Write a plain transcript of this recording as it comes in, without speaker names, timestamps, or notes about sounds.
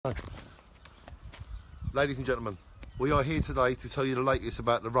Ladies and gentlemen, we are here today to tell you the latest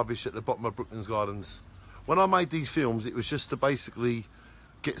about the rubbish at the bottom of Brooklands Gardens. When I made these films, it was just to basically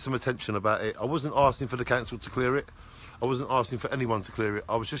get some attention about it. I wasn't asking for the council to clear it. I wasn't asking for anyone to clear it.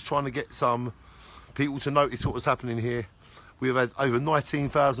 I was just trying to get some people to notice what was happening here. We have had over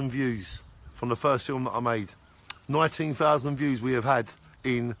 19,000 views from the first film that I made. 19,000 views we have had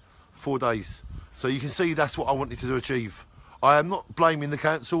in 4 days. So you can see that's what I wanted to achieve. I am not blaming the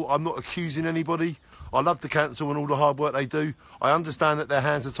council. I'm not accusing anybody. I love the council and all the hard work they do. I understand that their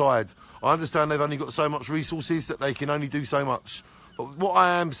hands are tied. I understand they've only got so much resources that they can only do so much. But what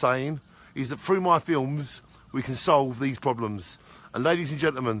I am saying is that through my films, we can solve these problems. And ladies and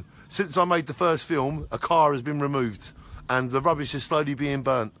gentlemen, since I made the first film, a car has been removed and the rubbish is slowly being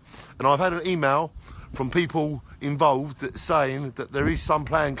burnt. And I've had an email from people involved that's saying that there is some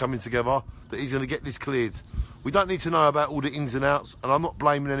plan coming together that is going to get this cleared. We don't need to know about all the ins and outs, and I'm not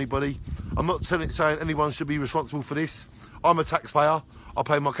blaming anybody. I'm not saying anyone should be responsible for this. I'm a taxpayer. I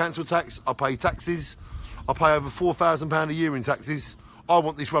pay my council tax. I pay taxes. I pay over £4,000 a year in taxes. I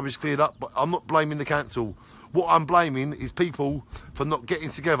want this rubbish cleared up, but I'm not blaming the council. What I'm blaming is people for not getting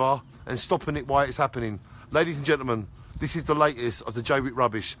together and stopping it while it's happening. Ladies and gentlemen, this is the latest of the Jaywick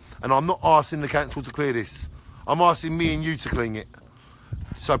rubbish, and I'm not asking the council to clear this. I'm asking me and you to clean it.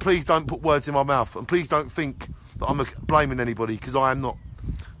 So please don't put words in my mouth, and please don't think that I'm blaming anybody, because I am not.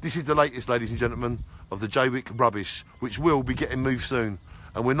 This is the latest, ladies and gentlemen, of the Jaywick rubbish, which will be getting moved soon,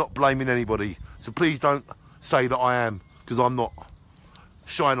 and we're not blaming anybody. So please don't say that I am, because I'm not.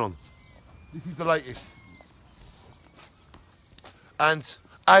 Shine on. This is the latest. And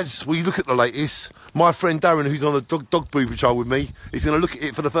as we look at the latest, my friend Darren, who's on a dog breed patrol with me, is going to look at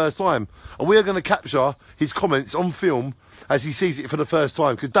it for the first time. And we are going to capture his comments on film as he sees it for the first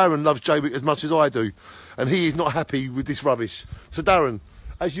time, because Darren loves Jaywick as much as I do, and he is not happy with this rubbish. So Darren,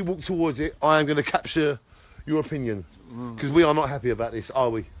 as you walk towards it, I am going to capture your opinion, because we are not happy about this, are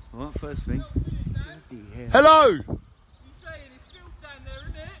we? Well, first thing. Hello! You're saying it's filth down there,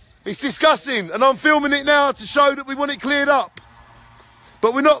 isn't it? It's disgusting, and I'm filming it now to show that we want it cleared up.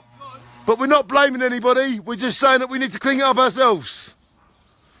 But we're not blaming anybody. We're just saying that we need to clean it up ourselves.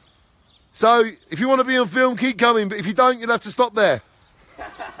 So, if you want to be on film, keep coming. But if you don't, you'll have to stop there.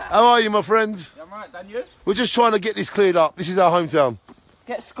 How are you, my friend? Yeah, I'm right, Dan, you? We're just trying to get this cleared up. This is our hometown.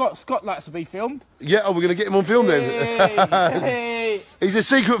 Get Scott. Scott likes to be filmed. Yeah, we're going to get him on film then. Hey. He's a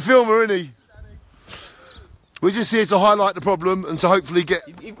secret filmer, isn't he? We're just here to highlight the problem and to hopefully get...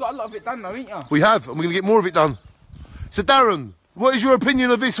 You've got a lot of it done though, ain't you? We have, and we're going to get more of it done. So, Darren, what is your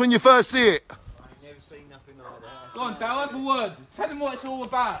opinion of this when you first see it? I've never seen nothing like that. Go on, Dale, have a word. Tell him what it's all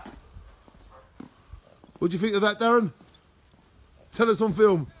about. What do you think of that, Darren? Tell us on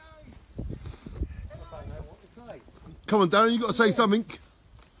film. I don't know what to say. Come on, Darren, you've got to say something.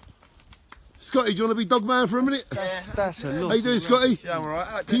 Scotty, do you want to be dog man for a minute? That's a lot. How you doing, Scotty? Yeah, I'm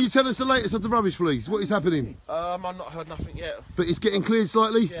alright. Can you tell us the latest of the rubbish, please? What is happening? I've not heard nothing yet. But it's getting cleared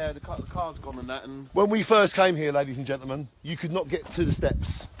slightly? Yeah, the car's gone and that, and When we first came here, ladies and gentlemen, you could not get to the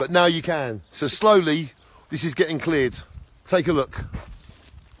steps. But now you can. So slowly, this is getting cleared. Take a look.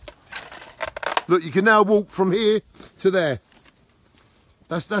 Look, you can now walk from here to there.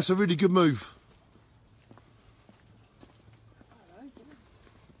 That's a really good move.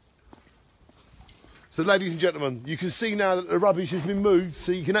 So ladies and gentlemen, you can see now that the rubbish has been moved,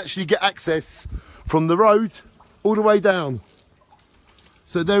 so you can actually get access from the road all the way down.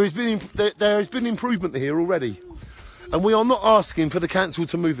 So there has been improvement here already. And we are not asking for the council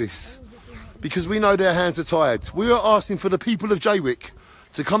to move this, because we know their hands are tied. We are asking for the people of Jaywick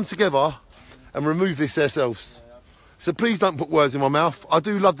to come together and remove this themselves. So please don't put words in my mouth. I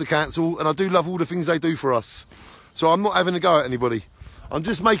do love the council and I do love all the things they do for us. So I'm not having a go at anybody. I'm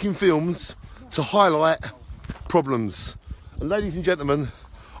just making films to highlight problems. And ladies and gentlemen,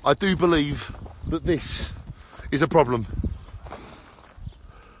 I do believe that this is a problem.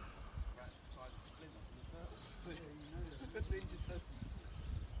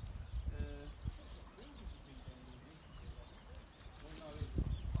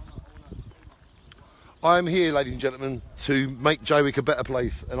 I'm here, ladies and gentlemen, to make Jaywick a better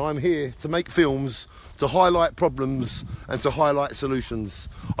place, and I'm here to make films to highlight problems and to highlight solutions.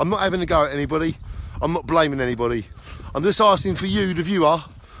 I'm not having a go at anybody. I'm not blaming anybody. I'm just asking for you, the viewer,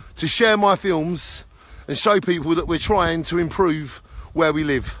 to share my films and show people that we're trying to improve where we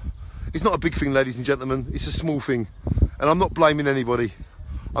live. It's not a big thing, ladies and gentlemen. It's a small thing, and I'm not blaming anybody.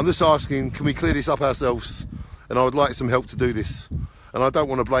 I'm just asking, can we clear this up ourselves? And I would like some help to do this. And I don't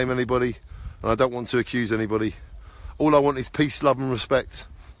want to blame anybody. And I don't want to accuse anybody. All I want is peace, love and respect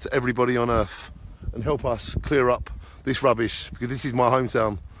to everybody on earth, and help us clear up this rubbish, because this is my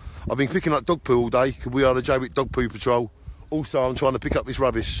hometown. I've been picking up dog poo all day because we are the Jaywick Dog Poo Patrol. Also, I'm trying to pick up this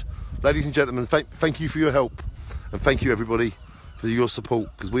rubbish. Ladies and gentlemen, thank you for your help, and thank you everybody for your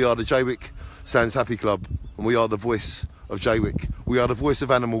support, because we are the Jaywick Sounds Happy Club, and we are the voice of Jaywick. We are the voice of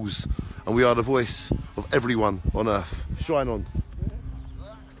animals, and we are the voice of everyone on earth. Shine on.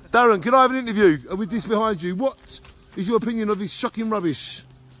 Darren, can I have an interview with this behind you? What is your opinion of this shocking rubbish?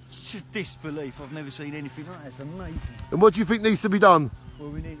 It's just disbelief. I've never seen anything like that. It's amazing. And what do you think needs to be done? Well,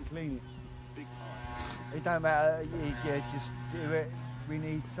 we need to clean it. Big time. It don't matter. Yeah, just do it. We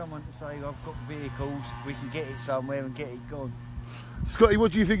need someone to say, I've got vehicles, we can get it somewhere and get it gone. Scotty,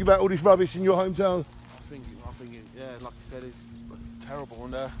 what do you think about all this rubbish in your hometown? I think it, yeah, like I said, it's terrible,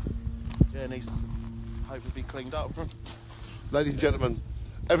 and yeah, it needs to hopefully be cleaned up. Ladies and gentlemen,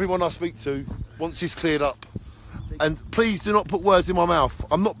 everyone I speak to wants this cleared up. And please do not put words in my mouth.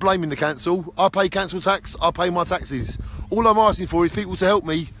 I'm not blaming the council. I pay council tax, I pay my taxes. All I'm asking for is people to help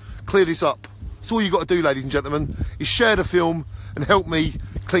me clear this up. That's all you've got to do, ladies and gentlemen, is share the film and help me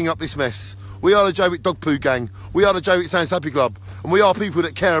clean up this mess. We are the Jaywick Dog Poo Gang. We are the Jaywick Sounds Happy Club. And we are people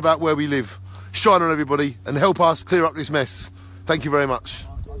that care about where we live. Shine on everybody and help us clear up this mess. Thank you very much.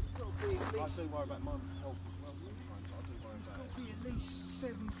 I do worry about my health as well sometimes. I do worry about it. There's got to be at least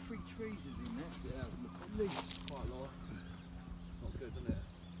 7 free trees in there. Yeah, At least. quite a lot. Not good, isn't it?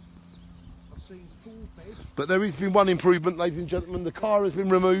 I've seen 4 beds. But there has been one improvement, ladies and gentlemen. The car has been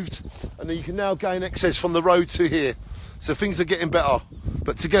removed and you can now gain access from the road to here. So things are getting better,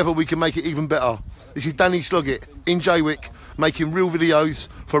 but together we can make it even better. This is Danny Sloggett in Jaywick, making real videos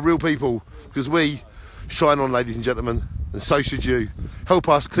for real people, because we shine on, ladies and gentlemen, and so should you. Help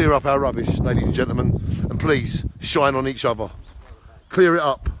us clear up our rubbish, ladies and gentlemen, and please shine on each other. Clear it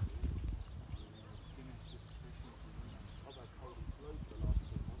up.